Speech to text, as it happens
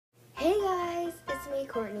me,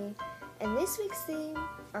 Courtney, and this week's theme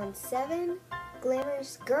on 7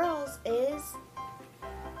 Glamorous Girls is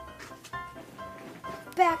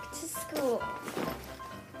back to school.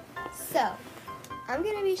 So, I'm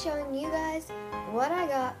going to be showing you guys what I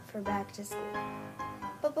got for back to school.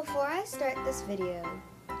 But before I start this video,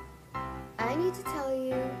 I need to tell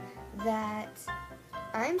you that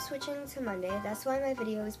I'm switching to Monday. That's why my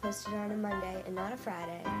video is posted on a Monday and not a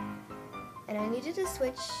Friday. And I needed to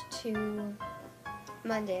switch to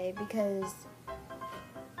Monday because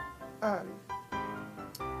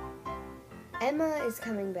Emma is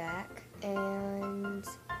coming back, and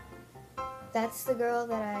that's the girl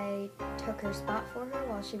that I took her spot for her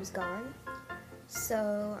while she was gone.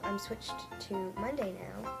 So I'm switched to Monday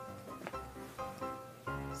now.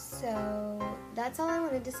 So that's all I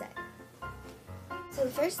wanted to say. So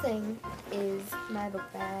the first thing is my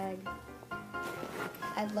book bag.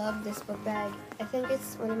 I love this book bag. I think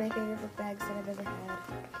it's one of my favorite book bags that I've ever had.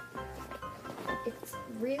 It's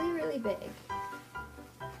really, really big.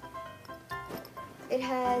 It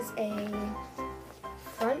has a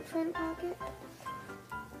front pocket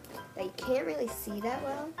that you can't really see that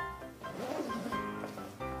well.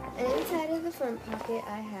 And inside of the front pocket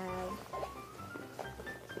I have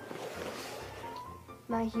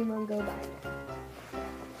my Humongo binder.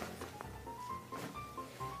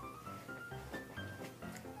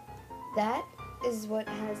 That is what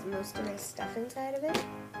has most of my stuff inside of it.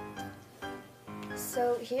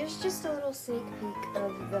 So here's just a little sneak peek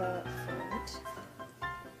of the front.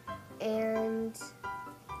 And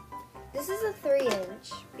this is a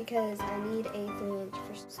 3-inch because I need a 3-inch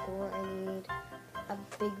for school. I need a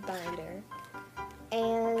big binder.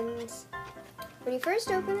 And when you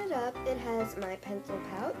first open it up, it has my pencil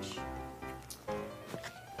pouch,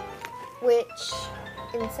 which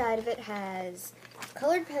inside of it has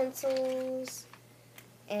colored pencils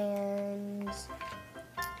and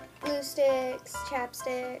glue sticks,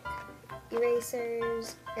 chapstick,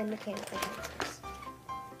 erasers, and mechanical pencils.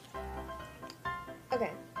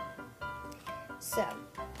 Okay, so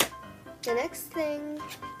the next thing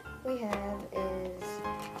we have is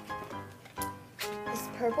this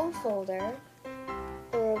purple folder,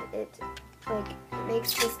 and it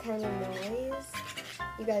makes this kind of noise.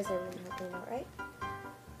 You guys know what I'm talking about, right?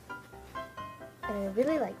 And I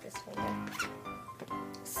really like this folder.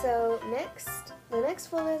 So the next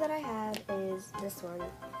folder that I have is this one.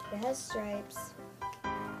 It has stripes.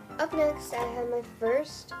 Up next, I have my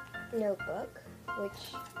first notebook,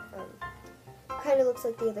 which kind of looks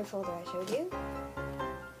like the other folder I showed you.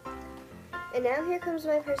 And now here comes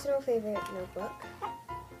my personal favorite notebook.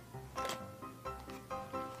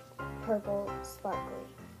 Purple sparkly.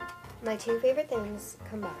 My two favorite things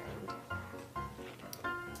combined.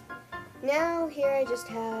 Now here I just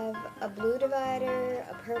have a blue divider,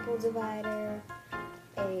 a purple divider,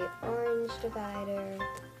 a orange divider,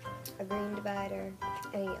 a green divider,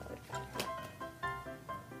 and a yellow divider.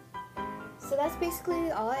 So that's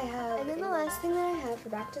basically all I have. And then the last thing that I have for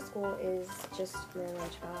back to school is just my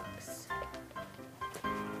lunchbox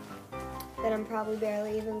that I'm probably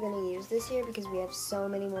barely even going to use this year because we have so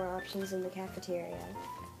many more options in the cafeteria.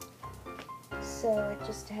 So it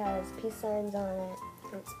just has peace signs on it,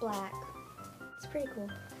 and it's black. It's pretty cool.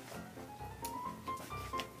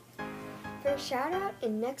 For a shout out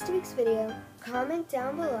in next week's video, comment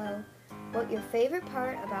down below what your favorite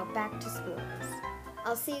part about back to school is.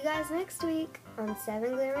 I'll see you guys next week on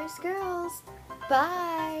 7 Glamorous Girls.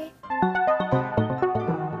 Bye!